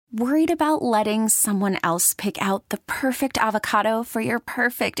Worried about letting someone else pick out the perfect avocado for your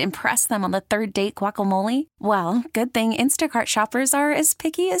perfect impress them on the third date guacamole? Well, good thing Instacart shoppers are as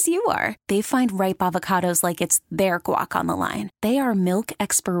picky as you are. They find ripe avocados like it's their guac on the line. They are milk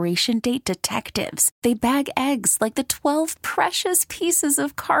expiration date detectives. They bag eggs like the 12 precious pieces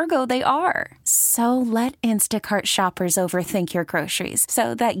of cargo they are. So let Instacart shoppers overthink your groceries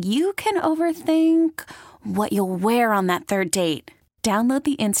so that you can overthink what you'll wear on that third date. Download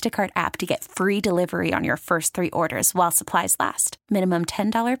the Instacart app to get free delivery on your first 3 orders while supplies last. Minimum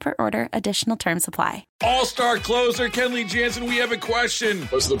 $10 per order. Additional terms apply. All-star closer Kenley Jansen, we have a question.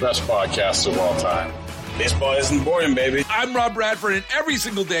 What's the best podcast of all time? Baseball isn't boring, baby. I'm Rob Bradford, and every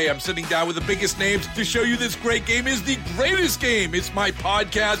single day I'm sitting down with the biggest names to show you this great game is the greatest game. It's my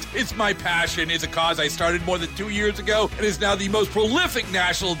podcast. It's my passion. It's a cause I started more than 2 years ago and is now the most prolific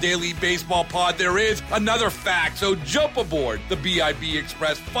national daily baseball pod there is. Another fact. So jump aboard the BIB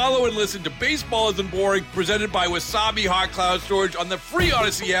Express. Follow and listen to Baseball Isn't Boring, presented by Wasabi Hot Cloud Storage on the free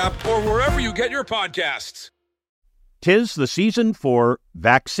Odyssey app or wherever you get your podcasts. 'Tis the season for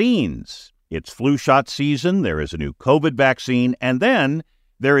vaccines. It's flu shot season, there is a new COVID vaccine, and then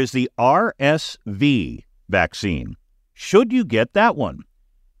there is the RSV vaccine. Should you get that one?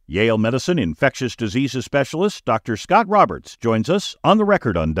 Yale Medicine infectious diseases specialist Dr. Scott Roberts joins us on the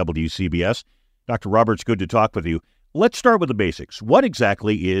record on WCBS. Dr. Roberts, good to talk with you. Let's start with the basics. What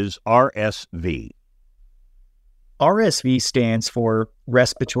exactly is RSV? RSV stands for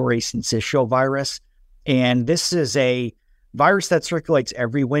respiratory syncytial virus, and this is a virus that circulates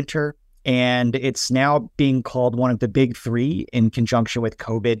every winter. And it's now being called one of the big 3 in conjunction with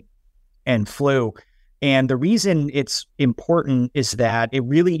COVID and flu. And the reason it's important is that it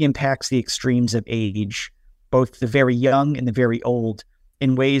really impacts the extremes of age, both the very young and the very old,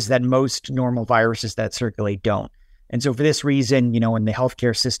 in ways that most normal viruses that circulate don't. And so for this reason, in the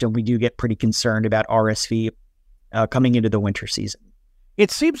healthcare system, we do get pretty concerned about RSV coming into the winter season. It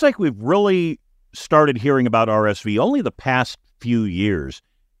seems like we've really started hearing about RSV only the past few years.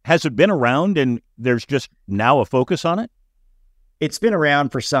 Has it been around and there's just now a focus on it? It's been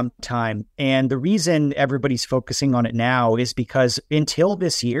around for some time. And the reason everybody's focusing on it now is because until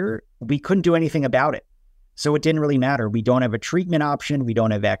this year, we couldn't do anything about it. So it didn't really matter. We don't have a treatment option. We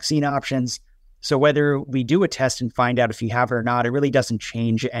don't have vaccine options. So whether we do a test and find out if you have it or not, it really doesn't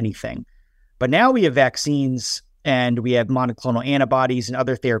change anything. But now we have vaccines and we have monoclonal antibodies and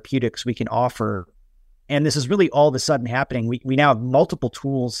other therapeutics we can offer. And this is really all of a sudden happening. We now have multiple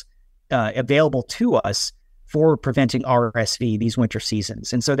tools available to us for preventing RSV these winter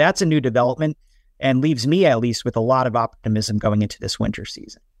seasons. And so that's a new development and leaves me, at least, with a lot of optimism going into this winter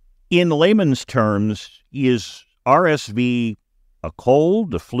season. In layman's terms, is RSV a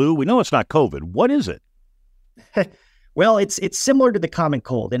cold, a flu? We know it's not COVID. What is it? Well, it's similar to the common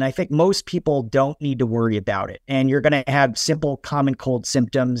cold, and I think most people don't need to worry about it. And you're going to have simple common cold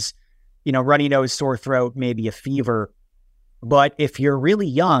symptoms, runny nose, sore throat, maybe a fever. But if you're really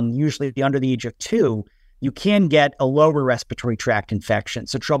young, usually under the age of 2, you can get a lower respiratory tract infection.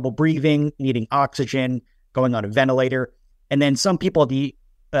 So trouble breathing, needing oxygen, going on a ventilator. And then some people, the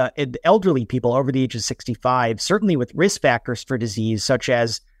elderly people over the age of 65, certainly with risk factors for disease, such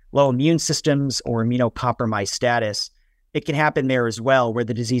as low immune systems or immunocompromised status, it can happen there as well, where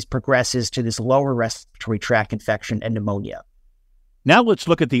the disease progresses to this lower respiratory tract infection and pneumonia. Now let's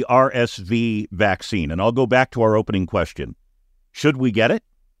look at the RSV vaccine, and I'll go back to our opening question. Should we get it?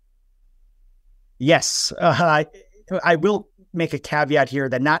 Yes. I will make a caveat here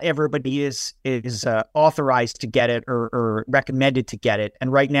that not everybody is authorized to get it or recommended to get it.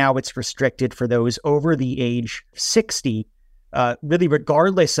 And right now it's restricted for those over the age of 60, really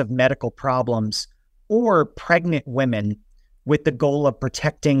regardless of medical problems, or pregnant women, with the goal of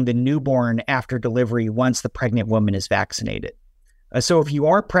protecting the newborn after delivery once the pregnant woman is vaccinated. So if you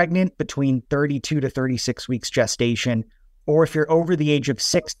are pregnant between 32 to 36 weeks gestation, or if you're over the age of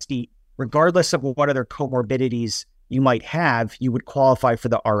 60, regardless of what other comorbidities you might have, you would qualify for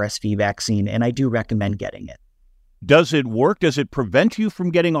the RSV vaccine, and I do recommend getting it. Does it work? Does it prevent you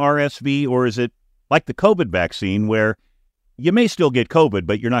from getting RSV, or is it like the COVID vaccine where you may still get COVID,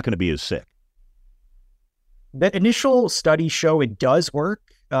 but you're not going to be as sick? The initial studies show it does work.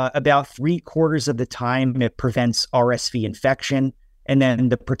 About 3/4 of the time, it prevents RSV infection. And then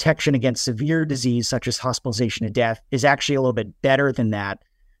the protection against severe disease, such as hospitalization and death, is actually a little bit better than that.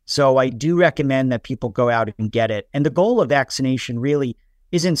 So I do recommend that people go out and get it. And the goal of vaccination really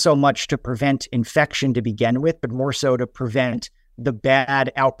isn't so much to prevent infection to begin with, but more so to prevent the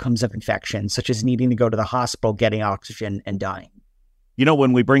bad outcomes of infection, such as needing to go to the hospital, getting oxygen, and dying.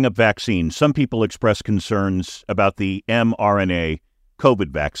 When we bring up vaccines, some people express concerns about the mRNA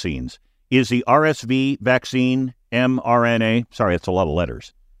COVID vaccines. Is the RSV vaccine mRNA? Sorry, it's a lot of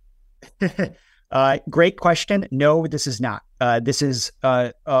letters. Great question. No, this is not. This is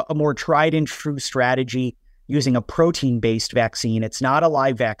a more tried and true strategy using a protein-based vaccine. It's not a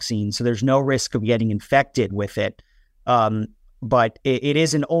live vaccine, so there's no risk of getting infected with it. But it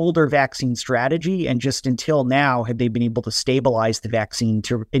is an older vaccine strategy, and just until now have they been able to stabilize the vaccine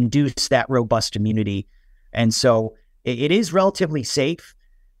to induce that robust immunity. And so it is relatively safe.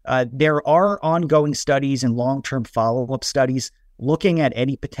 There are ongoing studies and long-term follow-up studies looking at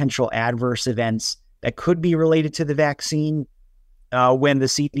any potential adverse events that could be related to the vaccine. When the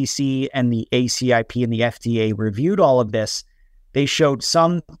CDC and the ACIP and the FDA reviewed all of this, they showed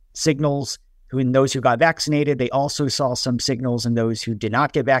some signals in those who got vaccinated. They also saw some signals in those who did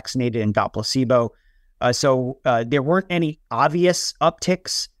not get vaccinated and got placebo. So there weren't any obvious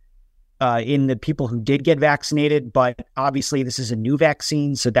upticks in the people who did get vaccinated, but obviously this is a new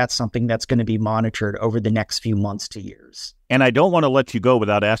vaccine, so that's something that's going to be monitored over the next few months to years. And I don't want to let you go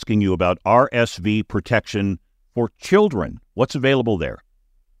without asking you about RSV protection for children. What's available there?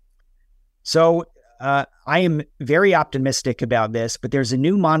 So I am very optimistic about this, but there's a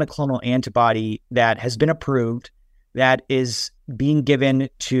new monoclonal antibody that has been approved that is being given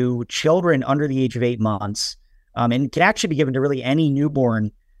to children under the age of 8 months, and can actually be given to really any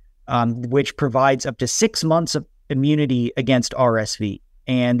newborn, which provides up to 6 months of immunity against RSV.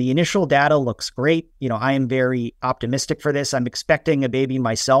 And the initial data looks great. I am very optimistic for this. I'm expecting a baby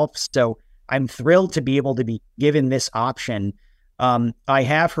myself, so I'm thrilled to be able to be given this option. I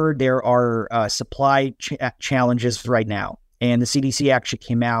have heard there are supply challenges right now, and the CDC actually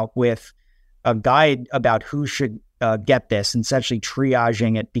came out with a guide about who should get this, and essentially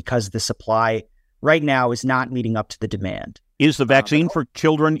triaging it because the supply right now is not meeting up to the demand. Is the vaccine for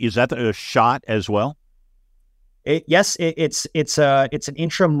children, is that a shot as well? Yes, it's an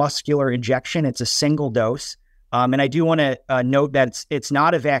intramuscular injection. It's a single dose. And I do want to note that it's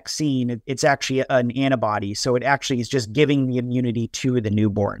not a vaccine. It's actually an antibody. So it actually is just giving the immunity to the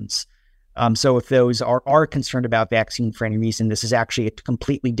newborns. So if those are concerned about vaccine for any reason, this is actually a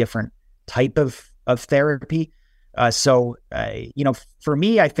completely different type of therapy. For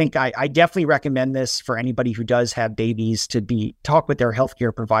me, I think I definitely recommend this for anybody who does have babies to talk with their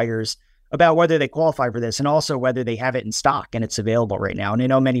healthcare providers about whether they qualify for this and also whether they have it in stock and it's available right now. And I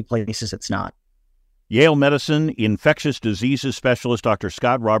know many places it's not. Yale Medicine infectious diseases specialist, Dr.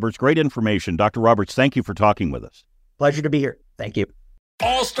 Scott Roberts. Great information. Dr. Roberts, thank you for talking with us. Pleasure to be here. Thank you.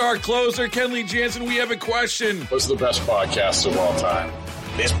 All-star closer Kenley Jansen, we have a question. What's the best podcast of all time?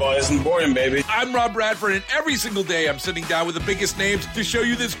 Baseball isn't boring, baby. I'm Rob Bradford, and every single day I'm sitting down with the biggest names to show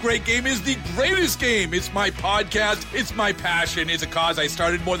you this great game is the greatest game. It's my podcast. It's my passion. It's a cause I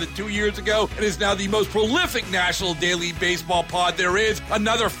started more than 2 years ago and is now the most prolific national daily baseball pod there is.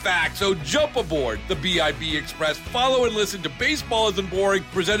 Another fact, so jump aboard the BIB Express. Follow and listen to Baseball Isn't Boring,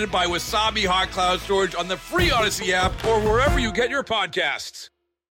 presented by Wasabi Hot Cloud Storage on the free Odyssey app or wherever you get your podcasts.